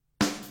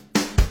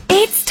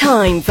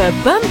time for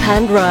Bump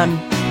and Run,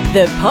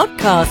 the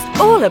podcast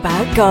all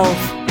about golf.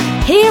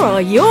 Here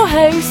are your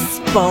hosts,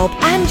 Bob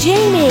and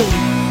Jamie.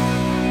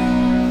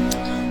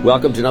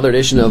 Welcome to another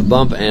edition of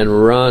Bump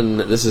and Run.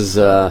 This is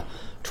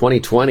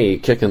 2020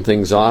 kicking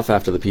things off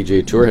after the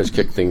PGA Tour has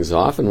kicked things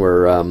off, and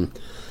we're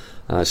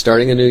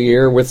starting a new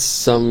year with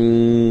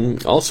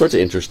all sorts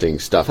of interesting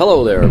stuff.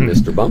 Hello there,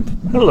 Mr. Bump.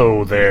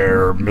 Hello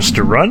there,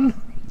 Mr. Run.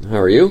 How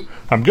are you?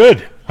 I'm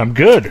good.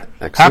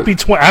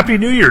 Excellent. Happy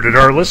New Year to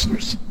our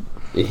listeners.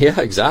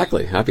 Yeah,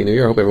 exactly. Happy New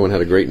Year. I hope everyone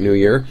had a great New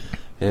Year.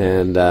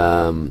 And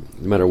no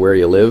matter where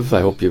you live,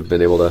 I hope you've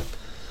been able to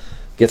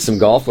get some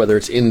golf, whether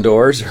it's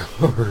indoors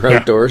or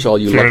outdoors, all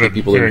you lucky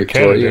people in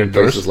Victoria and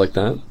places like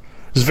that.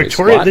 Is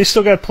Victoria, they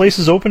still got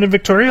places open in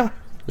Victoria?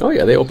 Oh,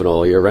 yeah, they open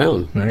all year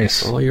round.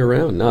 Nice. All year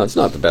round. No, it's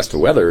not the best of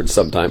weather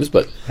sometimes,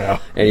 but yeah.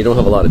 And you don't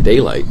have a lot of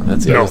daylight.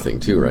 That's the other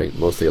thing, too, right?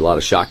 Mostly a lot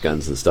of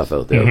shotguns and stuff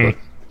out there, but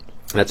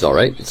that's all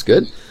right. It's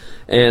good.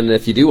 And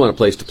if you do want a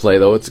place to play,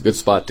 though, it's a good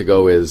spot to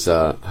go is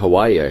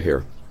Hawaii, I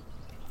hear.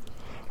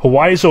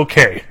 Hawaii's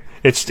okay.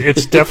 It's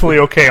definitely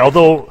okay,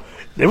 although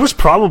it was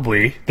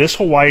probably, this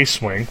Hawaii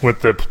swing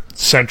with the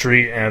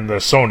Century and the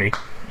Sony,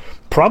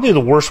 probably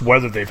the worst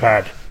weather they've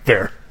had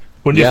there.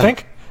 Wouldn't you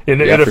think? In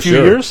a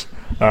few years?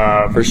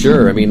 For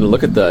sure. I mean,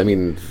 look at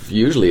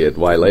usually at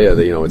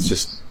Wailea, it's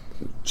just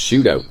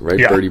shootout, right?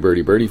 Yeah.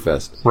 Birdie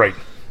fest. Right.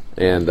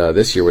 And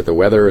this year with the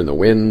weather and the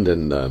wind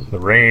and the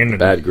rain,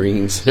 bad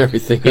greens and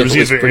everything, it was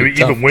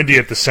even windy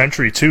at the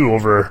Century too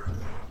over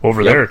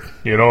there.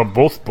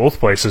 Both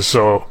places.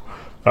 So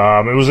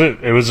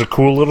it was a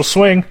cool little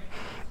swing.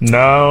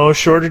 No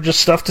shortage of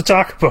stuff to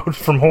talk about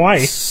from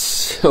Hawaii.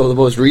 So the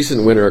most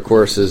recent winner, of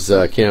course, is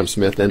Cam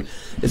Smith, and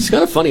it's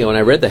kind of funny when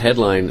I read the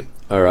headline,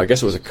 or I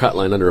guess it was a cut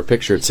line under a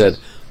picture. It said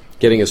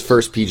getting his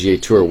first PGA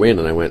Tour win,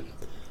 and I went,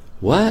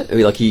 "What?" I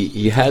mean,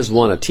 he has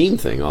won a team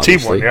thing,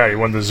 obviously. Team one, yeah, he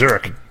won the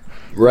Zurich.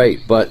 Right,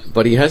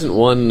 but he hasn't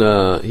won.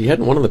 He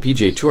hadn't won on the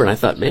PGA Tour, and I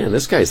thought, man,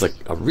 this guy's like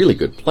a really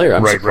good player.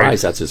 I'm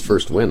surprised that's his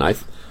first win. I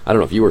don't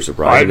know if you were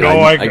surprised.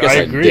 I guess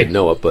I agree. Did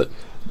know it, but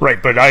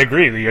right, but I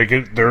agree.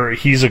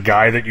 He's a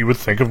guy that you would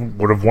think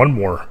would have won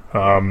more.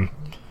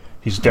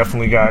 He's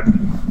definitely got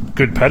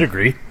good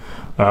pedigree.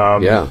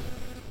 Yeah.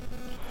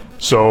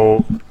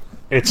 So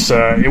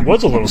it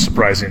was a little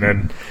surprising,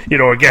 and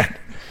again.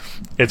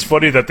 It's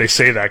funny that they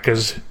say that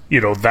because,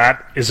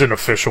 that is an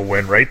official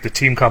win, right? The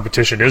team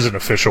competition is an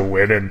official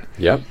win, and,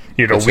 yep.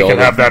 We can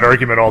have that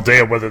argument all day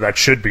of whether that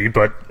should be,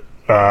 but,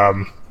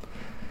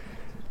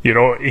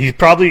 he's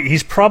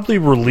probably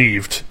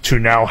relieved to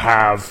now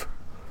have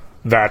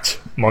that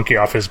monkey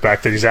off his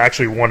back, that he's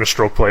actually won a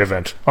stroke play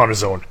event on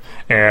his own.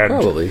 And,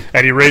 probably.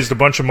 And he raised a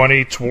bunch of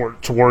money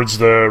towards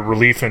the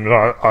relief in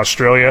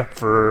Australia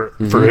for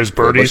his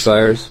birdies.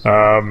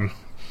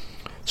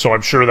 So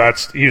I'm sure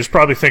he was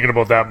probably thinking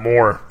about that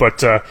more.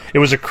 But it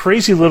was a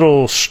crazy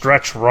little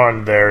stretch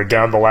run there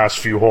down the last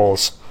few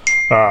holes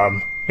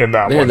in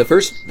that one. Man, the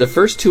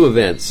first two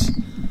events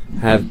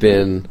have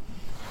been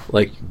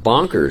like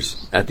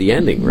bonkers at the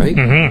ending, right?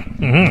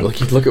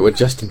 Look at what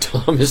Justin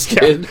Thomas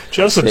did.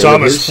 Justin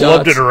Thomas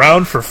flubbed it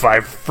around for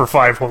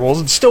five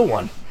holes and still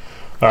won.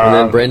 And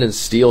then Brendan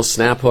Steele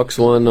snap hooks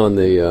one on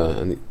the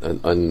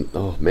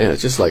oh man,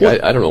 it's just like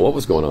I don't know what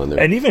was going on there.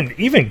 And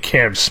even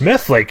Cam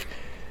Smith,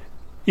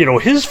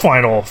 his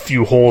final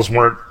few holes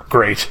weren't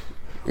great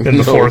in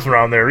the fourth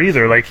round there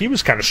either. Like, he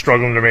was kind of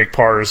struggling to make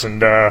pars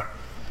and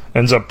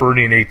ends up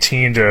birdieing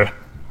 18 to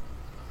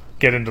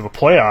get into the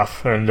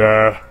playoff. And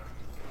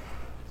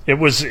it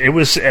was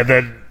and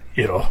then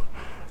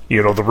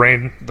the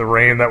rain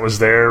that was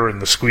there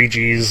and the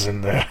squeegees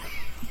and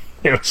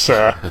it was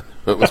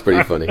it was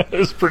pretty funny. It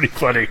was pretty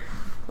funny.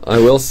 I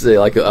will say,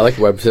 I like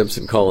Webb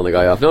Simpson calling the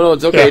guy off. No,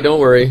 it's okay. Yeah. Don't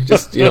worry.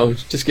 Just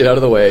just get out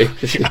of the way.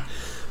 Yeah.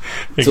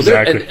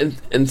 Exactly. So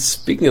and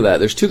speaking of that,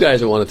 there's two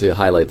guys I wanted to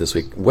highlight this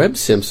week. Webb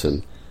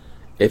Simpson,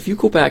 if you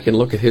go back and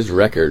look at his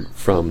record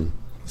from,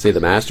 say, the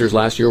Masters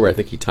last year, where I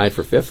think he tied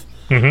for fifth,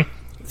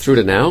 through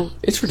to now,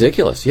 it's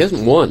ridiculous. He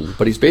hasn't won,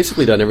 but he's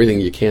basically done everything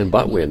you can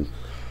but win.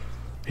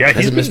 Yeah, he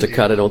hasn't missed a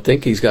cut, I don't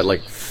think. He's got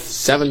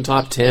 7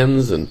 top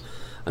tens, and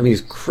I mean,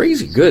 he's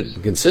crazy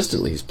good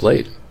consistently. He's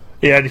played.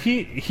 Yeah, and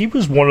he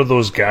was one of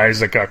those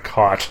guys that got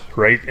caught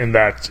right when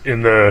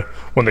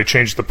they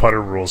changed the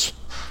putter rules.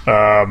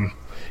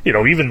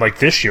 Even like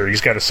this year,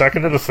 he's got a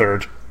second and a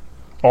third,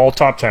 all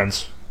top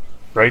tens,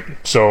 right?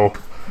 So,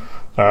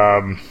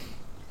 for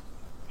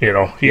his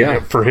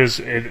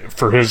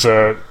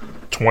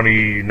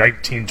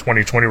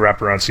 2019-2020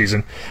 wraparound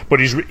season, but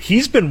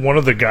he's been one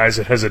of the guys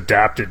that has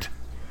adapted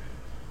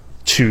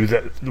to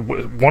the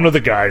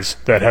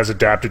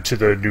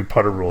new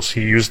putter rules.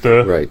 He used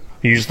the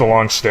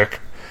long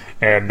stick,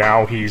 and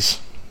now he's.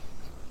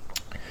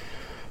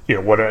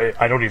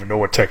 I don't even know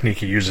what technique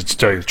he uses, to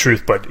tell you the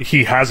truth, but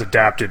he has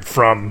adapted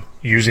from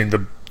using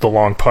the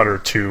long putter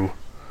to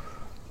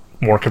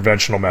more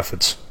conventional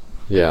methods.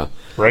 Yeah.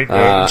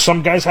 Right?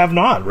 Some guys have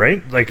not,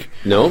 right?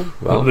 No?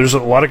 Well, there's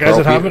a lot of guys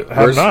that have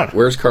not.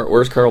 Where's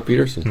Carl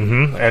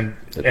Peterson? And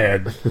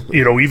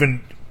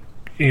even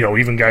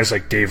guys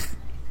like Dave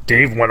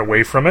Dave went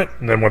away from it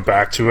and then went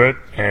back to it,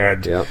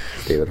 and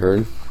David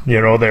Hearn.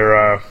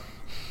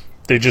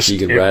 They just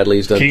Keegan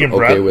Bradley's done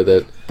okay with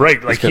it,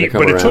 right? Like,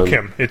 but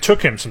it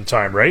took him some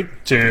time, right,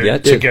 to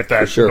get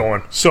that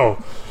going. So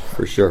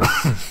for sure,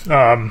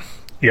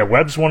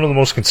 Webb's one of the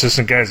most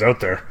consistent guys out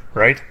there,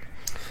 right?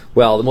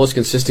 Well, the most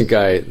consistent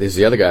guy is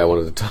the other guy I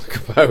wanted to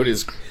talk about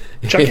is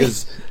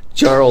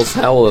Charles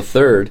Howell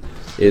III.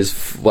 Is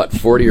what,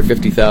 $40,000 or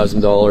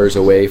 $50,000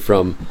 away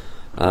from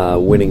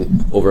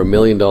winning over $1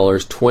 million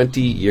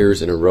 20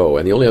 years in a row,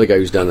 and the only other guy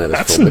who's done that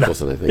is Phil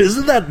Mickelson. I think.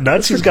 Isn't that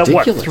nuts? He's got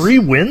ridiculous. 3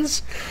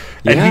 wins,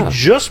 and he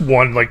just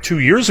won like 2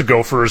 years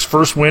ago for his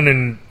first win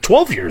in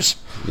 12 years.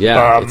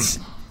 Yeah,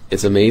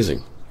 it's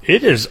amazing.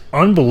 It is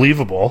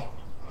unbelievable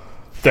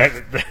that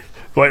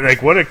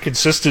like what a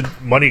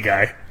consistent money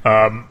guy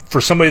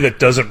for somebody that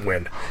doesn't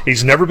win.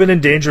 He's never been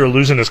in danger of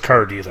losing his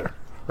card either.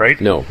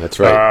 Right? No, that's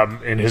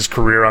right. In his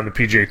career on the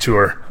PGA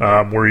Tour,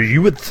 where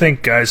you would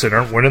think guys that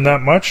aren't winning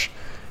that much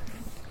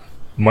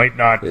might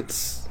not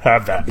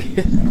have that.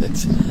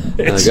 It's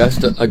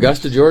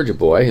Augusta, Georgia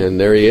boy, and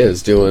there he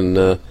is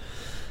doing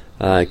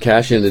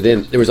cashing it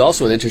in. There was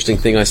also an interesting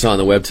thing I saw on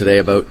the web today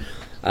about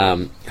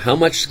how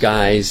much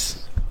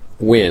guys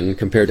win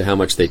compared to how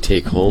much they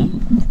take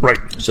home. Right.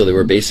 So they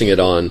were basing it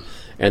on,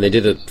 and they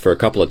did it for a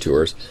couple of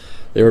tours.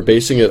 They were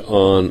basing it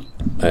on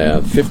a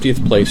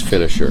 50th place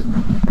finisher.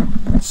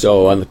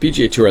 So on the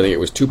PGA Tour, I think it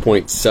was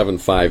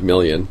 $2.75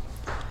 million.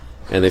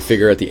 And they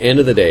figure at the end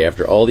of the day,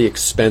 after all the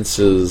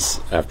expenses,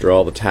 after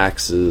all the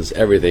taxes,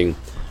 everything,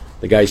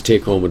 the guy's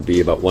take home would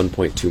be about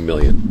 $1.2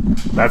 million.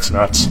 That's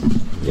nuts.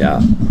 Yeah,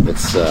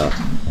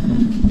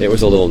 it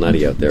was a little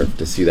nutty out there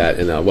to see that.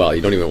 And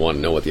you don't even want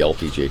to know what the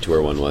LPGA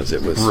Tour one was.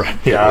 It was right.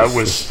 Yeah,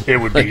 it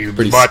would be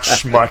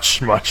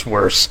much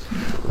worse.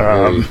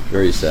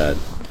 Very sad.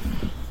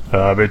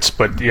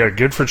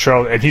 Good for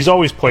Charles, and he's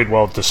always played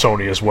well at the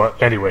Sony as well.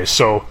 Anyway,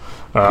 so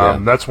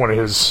that's one of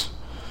his.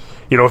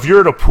 If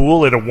you're at a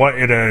pool in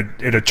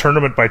a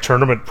tournament by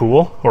tournament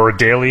pool or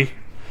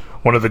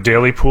one of the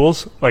daily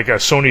pools, like a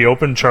Sony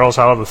Open, Charles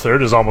Howell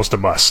III is almost a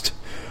must.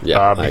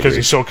 Yeah, because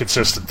he's so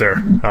consistent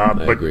there. I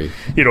agree.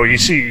 You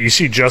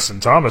see Justin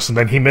Thomas, and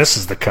then he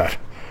misses the cut,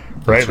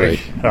 right?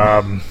 That's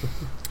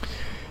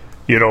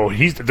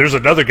right. There's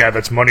another guy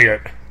that's money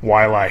at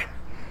Wiley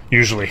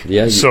usually.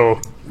 Yeah.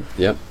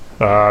 Yep.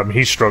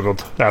 He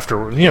struggled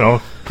after,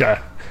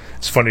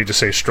 it's funny to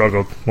say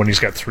struggled when he's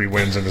got 3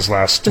 wins in his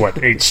last,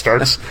 8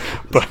 starts.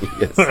 But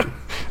yes.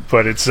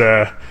 But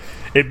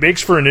it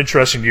makes for an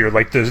interesting year.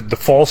 Like the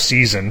fall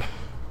season,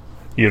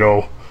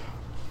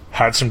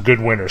 had some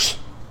good winners.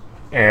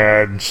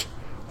 And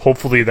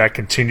hopefully that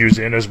continues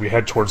in as we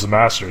head towards the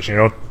Masters.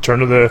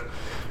 Turn of the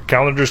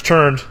calendar's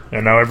turned,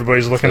 and now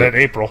everybody's looking at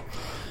April.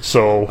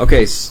 So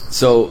okay,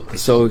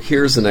 so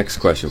here's the next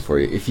question for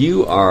you. If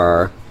you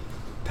are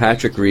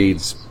Patrick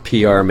Reed's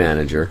PR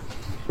manager,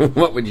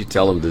 what would you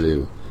tell him to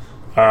do?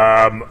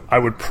 I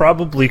would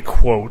probably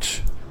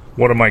quote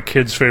one of my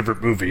kids'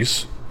 favorite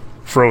movies,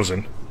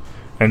 Frozen,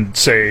 and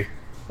say,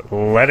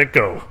 "Let it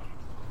go."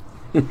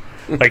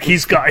 Like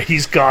he's got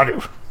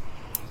to.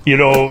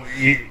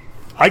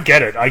 I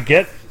get it,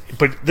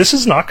 but this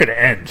is not going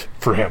to end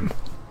for him.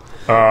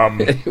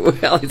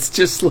 Well, it's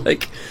just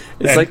like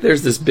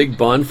there's this big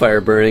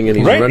bonfire burning, and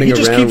he's running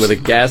around with a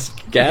gas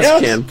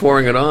can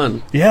pouring it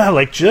on. Yeah,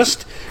 like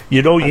just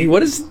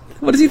what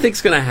does he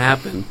think's going to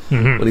happen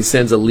when he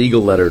sends a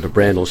legal letter to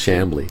Brandel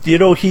Chambly?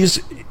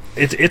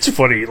 It's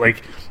funny.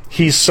 Like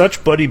he's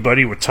such buddy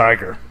with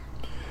Tiger.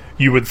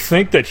 You would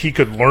think that he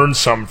could learn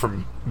some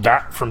from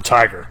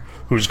Tiger,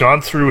 who's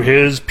gone through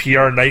his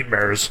PR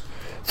nightmares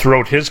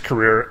throughout his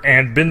career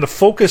and been the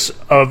focus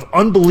of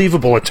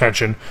unbelievable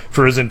attention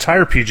for his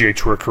entire PGA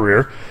Tour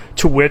career,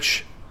 to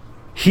which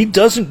he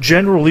doesn't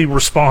generally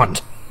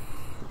respond.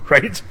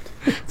 Right?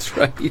 That's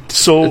right.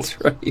 So that's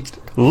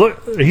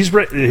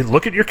right.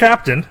 Look at your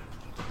captain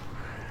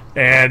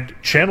and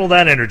channel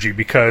that energy,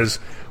 because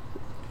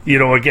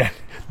again,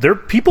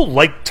 people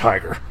like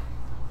Tiger.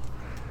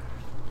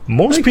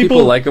 Most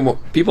people like him.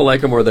 People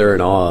like him, or they're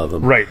in awe of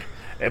him. Right.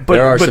 But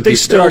there are some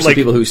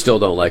people who still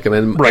don't like him,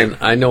 and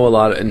I know a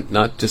lot, and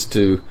not just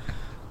to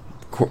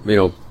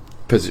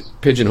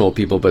pigeonhole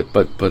people,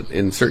 but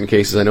in certain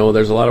cases, I know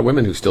there's a lot of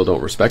women who still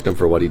don't respect him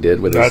for what he did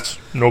with his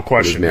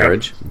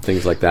marriage and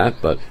things like that.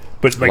 But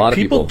a lot of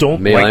people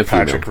don't like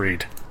Patrick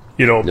Reed.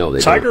 No,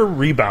 Tiger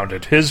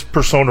rebounded. His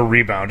persona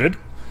rebounded,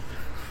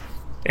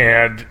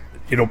 and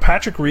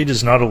Patrick Reed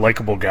is not a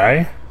likable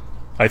guy,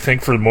 I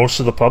think, for most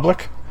of the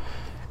public.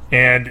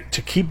 And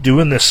to keep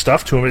doing this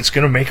stuff to him, it's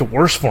going to make it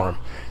worse for him.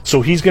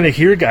 So he's going to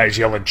hear guys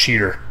yelling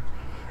 "cheater"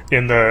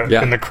 in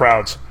the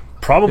crowds,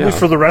 probably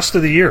for the rest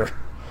of the year.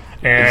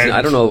 And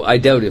I don't know. I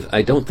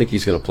don't think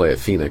he's going to play at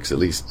Phoenix. At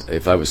least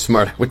if I was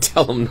smart, I would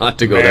tell him not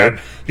to go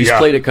there. He's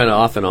played it kind of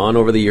off and on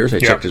over the years. I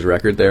checked his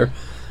record there,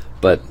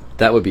 but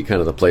that would be kind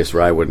of the place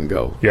where I wouldn't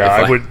go. Yeah,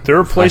 I would. There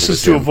are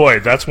places to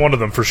avoid. That's one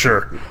of them for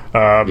sure.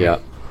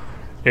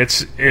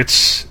 It's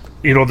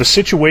the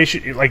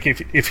situation. Like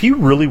if he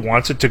really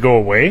wants it to go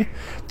away,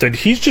 then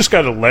he's just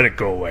got to let it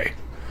go away.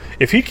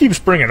 if he keeps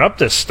bringing up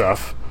this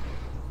stuff,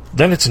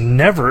 then it's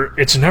never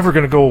going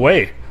to go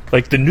away.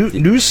 Like, the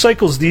news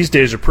cycles these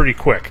days are pretty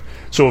quick.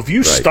 So if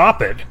you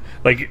stop it,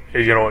 like,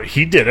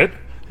 he did it,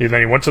 and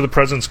then he went to the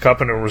President's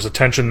Cup and there was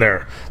attention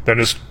there. Then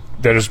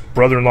his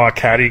brother-in-law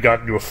Caddy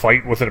got into a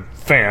fight with a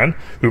fan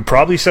who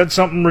probably said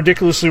something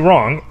ridiculously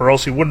wrong, or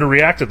else he wouldn't have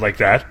reacted like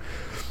that.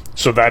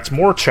 So that's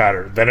more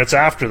chatter. Then it's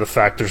after the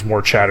fact there's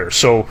more chatter.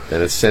 So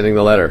then it's sending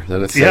the letter.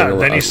 Then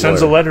he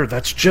sends a letter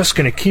that's just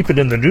going to keep it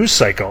in the news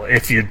cycle.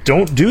 If you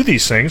don't do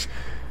these things,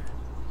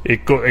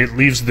 it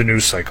leaves the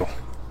news cycle.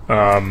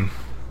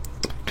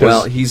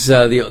 Well, he's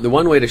the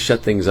one way to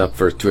shut things up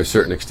to a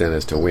certain extent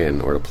is to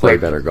win or to play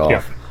better golf.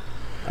 Yeah.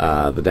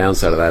 The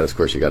downside of that is, of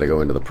course, you got to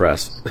go into the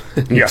press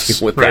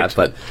with that.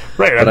 But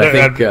I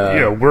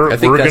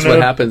think that's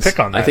what happens.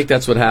 I think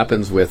that's what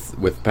happens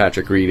with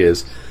Patrick Reed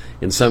is,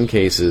 in some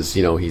cases,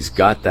 he's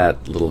got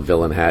that little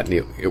villain hat,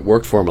 and it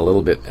worked for him a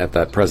little bit at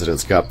that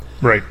President's Cup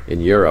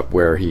in Europe,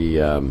 where he,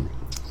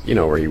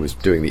 where he was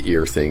doing the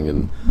ear thing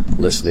and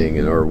listening,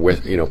 or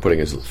putting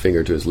his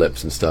finger to his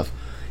lips and stuff.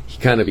 He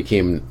kind of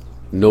became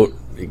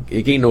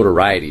he gained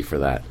notoriety for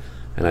that,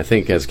 and I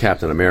think as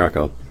Captain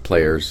America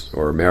players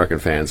or American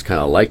fans kind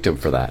of liked him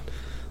for that.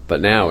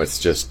 But now it's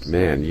just,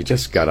 man, you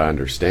just got to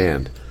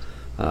understand,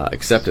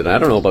 accept it. I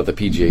don't know about the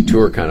PGA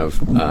Tour kind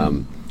of.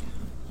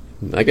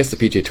 I guess the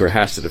PGA Tour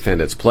has to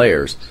defend its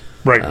players,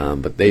 right?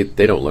 But they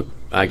don't look.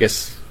 I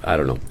guess I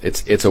don't know.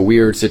 It's a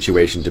weird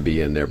situation to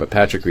be in there. But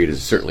Patrick Reed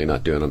is certainly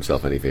not doing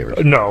himself any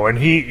favors. No, and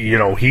he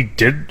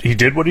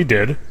did what he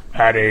did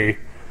at a.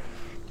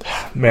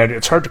 Man,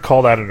 it's hard to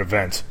call that an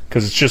event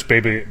because it's just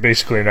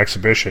basically an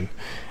exhibition.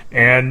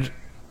 And,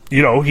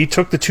 he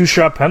took the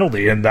 2-shot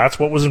penalty, and that's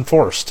what was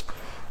enforced.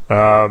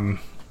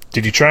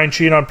 Did he try and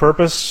cheat on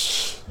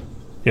purpose?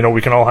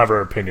 We can all have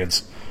our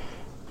opinions.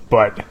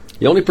 But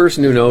the only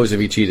person who knows if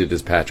he cheated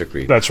is Patrick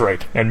Reed. That's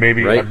right. And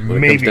maybe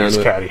his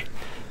caddy.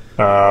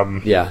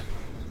 Yeah.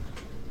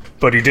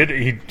 But he did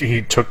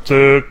he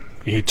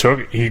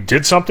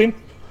did something.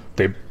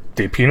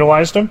 They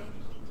penalized him.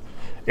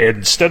 And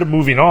instead of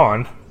moving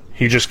on,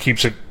 he just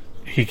keeps it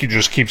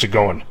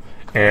going.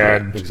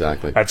 And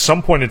exactly. At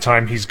some point in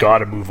time, he's got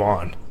to move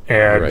on.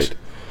 And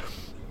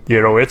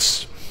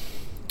it's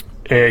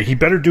he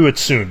better do it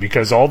soon,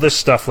 because all this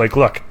stuff. Like,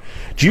 look,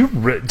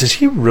 does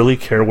he really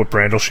care what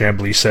Brandel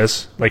Chambly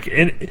says? Like,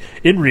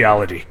 in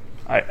reality,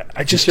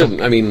 I just shouldn't.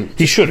 Don't, I mean,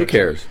 he shouldn't. Who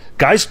cares?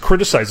 Guys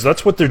criticize.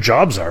 That's what their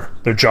jobs are.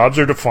 Their jobs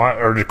are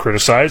to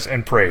criticize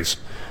and praise.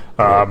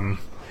 Right.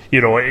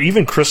 Even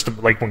when Chris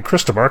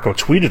DeMarco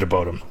tweeted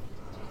about him,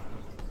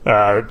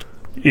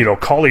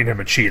 calling him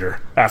a cheater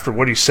after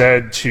what he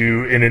said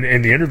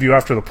in the interview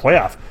after the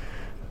playoff.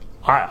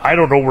 I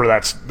don't know where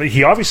that's.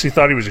 He obviously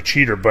thought he was a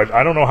cheater, but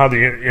I don't know how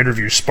the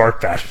interview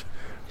sparked that.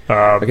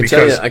 I can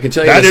tell you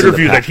that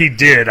interview that he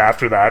did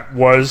after that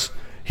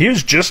he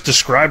was just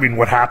describing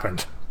what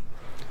happened.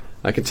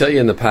 I can tell you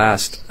in the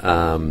past,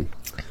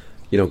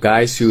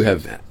 guys who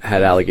have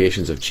had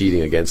allegations of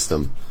cheating against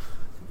them.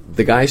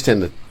 The guys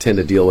tend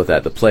to deal with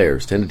that. The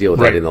players tend to deal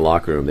with that in the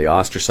locker room. They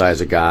ostracize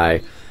a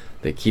guy.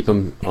 They keep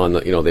him on the.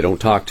 They don't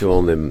talk to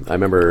him. And I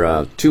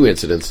remember 2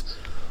 incidents.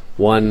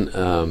 One,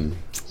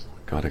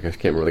 I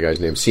can't remember the guy's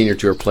name. Senior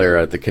tour player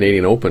at the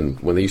Canadian Open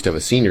when they used to have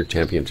a senior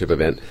championship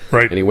event.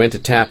 Right. And he went to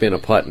tap in a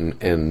putt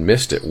and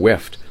missed it,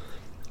 whiffed,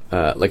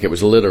 like it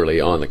was literally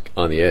on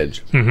the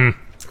edge. Mm-hmm.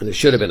 And it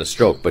should have been a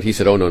stroke, but he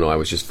said, "Oh no, I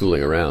was just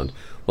fooling around."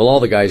 Well, all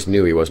the guys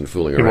knew he wasn't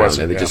fooling around,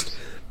 and they just.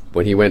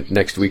 When he went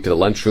next week to the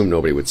lunchroom,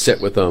 nobody would sit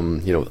with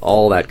him,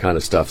 all that kind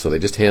of stuff. So they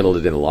just handled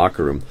it in the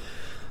locker room.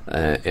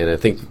 And I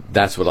think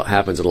that's what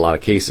happens in a lot of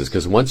cases,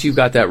 because once you've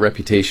got that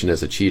reputation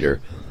as a cheater,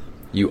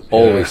 you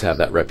always have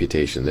that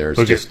reputation. There's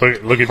look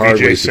at hard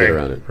VJ ways to get Singh,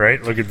 around it.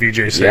 Right? Look at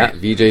VJ Singh. Yeah,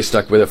 VJ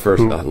stuck with it for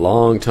a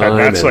long time.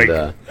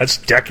 And that's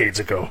decades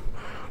ago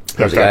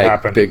that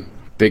happened.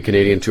 Big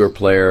Canadian Tour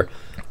player,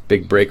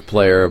 big break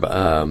player.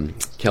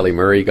 Kelly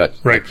Murray got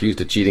accused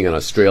of cheating on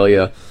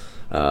Australia.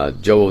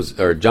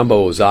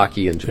 Jumbo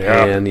Ozaki in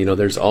Japan.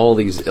 There's all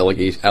these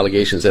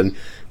allegations, and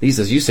these,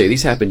 as you say,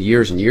 these happened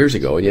years and years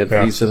ago, and yet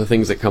these are the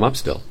things that come up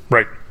still.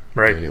 Right.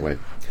 Anyway,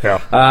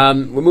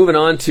 we're moving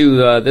on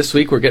to this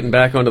week. We're getting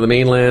back onto the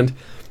mainland,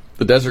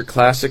 the Desert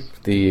Classic,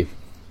 the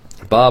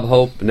Bob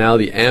Hope, now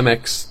the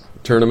Amex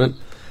tournament,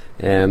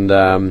 and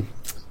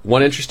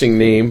one interesting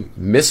name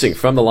missing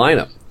from the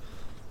lineup.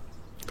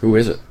 Who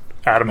is it?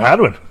 Adam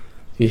Hadwin.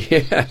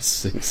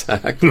 Yes,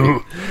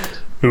 exactly.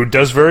 Who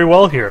does very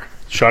well here.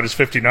 Shot his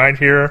 59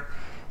 here.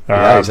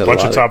 A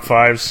bunch of top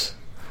 5s.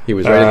 He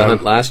was right in the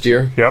hunt last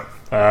year. Yep.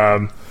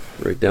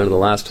 Right down to the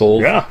last hole.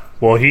 Yeah.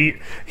 Well, you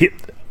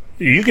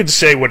could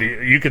say what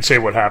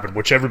happened,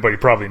 which everybody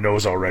probably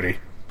knows already.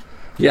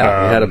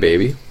 Yeah, he had a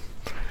baby.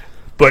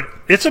 But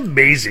it's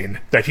amazing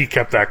that he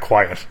kept that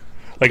quiet.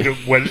 Like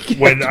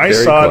when I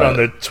saw it on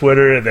the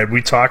Twitter and then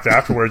we talked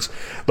afterwards,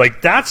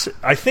 like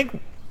I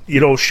think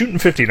shooting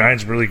 59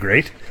 is really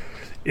great.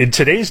 In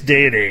today's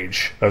day and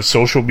age of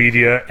social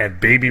media and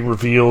baby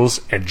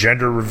reveals and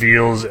gender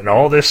reveals and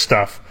all this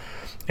stuff,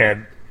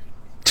 and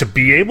to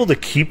be able to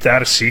keep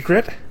that a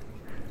secret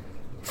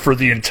for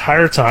the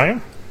entire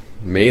time.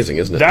 Amazing,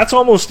 isn't it? That's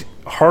almost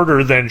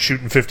harder than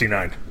shooting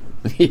 59.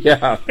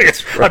 Yeah,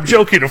 that's right. I'm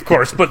joking, of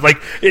course, but like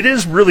it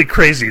is really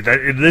crazy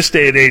that in this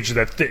day and age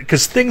that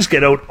because things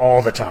get out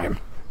all the time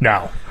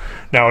nowadays.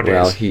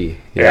 Well,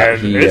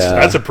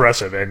 that's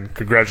impressive, and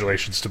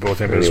congratulations to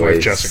both him and his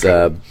wife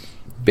Jessica.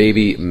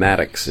 Baby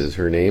Maddox is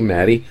her name,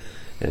 Maddie,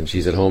 and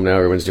she's at home now.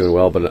 Everyone's doing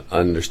well, but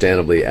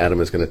understandably, Adam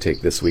is going to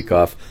take this week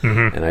off,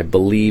 and I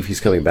believe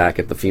he's coming back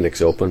at the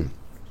Phoenix Open,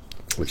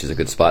 which is a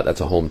good spot. That's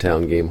a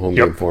hometown game,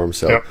 game for him,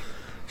 so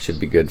should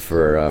be good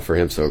for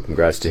him. So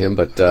congrats to him.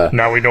 But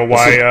now we know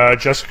why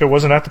Jessica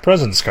wasn't at the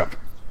President's Cup.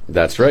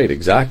 That's right,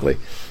 exactly.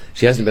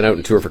 She hasn't been out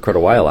on tour for quite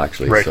a while,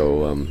 actually. Right.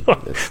 So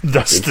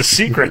that's the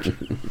secret.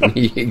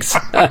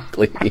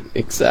 exactly.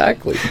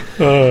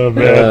 Oh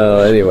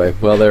man. Anyway,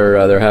 well,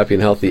 they're happy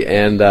and healthy,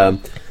 and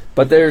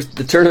but there's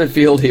the tournament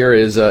field here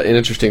is an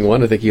interesting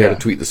one. I think you had a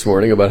tweet this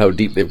morning about how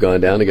deep they've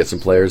gone down to get some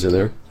players in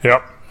there.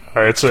 Yep,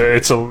 it's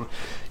a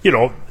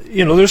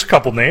there's a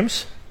couple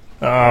names.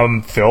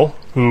 Phil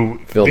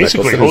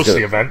basically hosts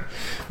the event.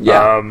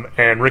 Yeah.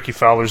 And Ricky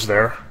Fowler's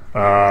there.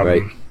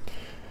 Right.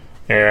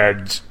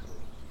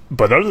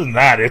 But other than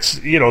that, it's,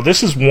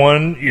 this is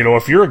one,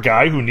 if you're a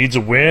guy who needs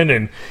a win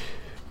and,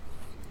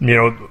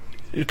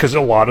 because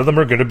a lot of them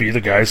are going to be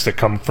the guys that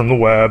come from the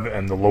web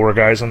and the lower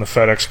guys on the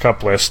FedEx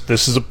Cup list,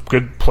 this is a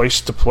good place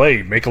to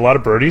play. Make a lot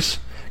of birdies,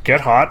 get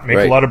hot, make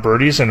a lot of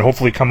birdies, and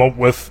hopefully come up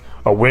with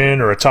a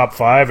win or a top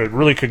 5. It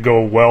really could go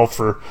well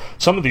for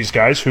some of these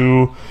guys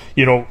who,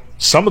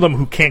 some of them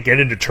who can't get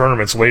into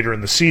tournaments later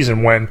in the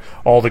season when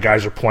all the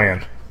guys are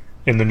playing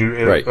in the new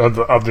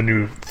of the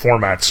new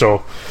format.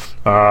 So,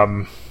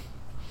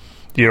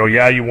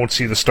 you won't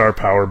see the star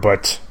power,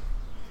 but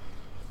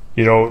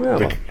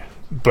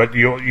but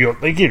you'll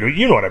like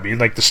you know what I mean,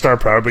 like the star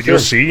power. But you'll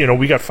see,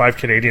 we got 5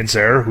 Canadians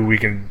there who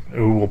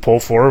will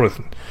pull for with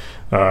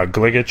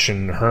Gligich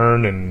and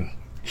Hearn and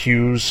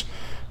Hughes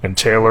and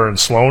Taylor and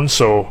Sloan.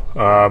 So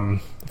a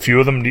few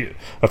of them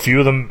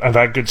have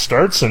had good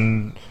starts,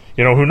 and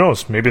who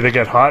knows? Maybe they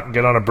get hot and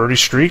get on a birdie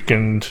streak,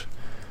 and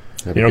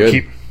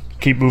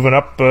keep moving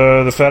up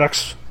the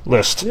FedEx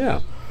list.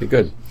 Yeah, be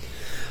good.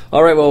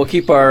 All right, well, we'll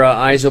keep our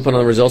eyes open on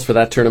the results for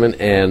that tournament.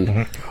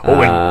 And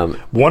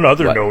one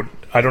other note,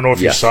 I don't know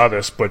if you saw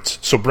this, but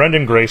so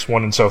Brendan Grace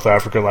won in South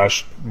Africa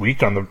last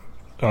week on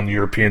the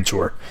European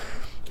Tour.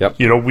 Yep.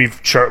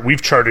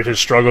 We've charted his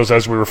struggles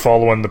as we were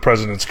following the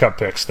President's Cup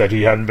picks, that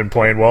he hadn't been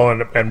playing well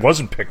and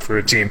wasn't picked for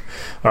a team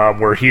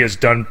where he has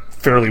done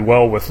fairly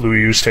well with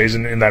Louis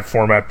Oosthuizen in that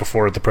format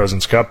before at the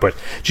President's Cup. But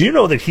do you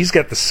know that he's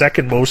got the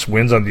second most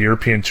wins on the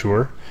European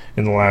Tour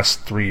in the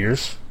last 3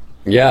 years?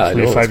 Yeah, I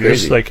know. 5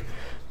 years. Like,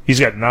 he's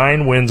got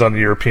 9 wins on the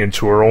European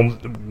Tour.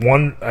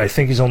 I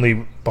think he's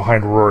only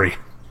behind Rory.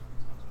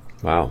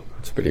 Wow,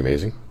 that's pretty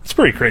amazing. It's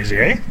pretty crazy,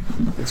 eh?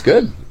 It's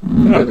good.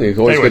 Yeah. It's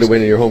always good to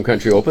win in your home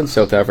country open,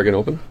 South African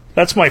Open.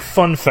 That's my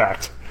fun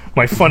fact.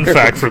 My fun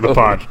fact for the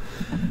pod.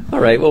 All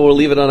right, well, we'll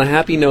leave it on a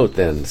happy note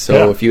then.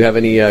 So if you have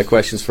any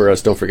questions for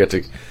us, don't forget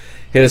to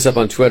hit us up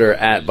on Twitter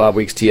at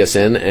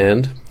BobWeeksTSN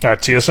and at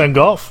TSN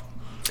Golf.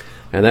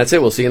 And that's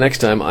it. We'll see you next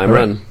time. I'm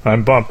Ren.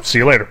 I'm Bump. See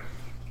you later.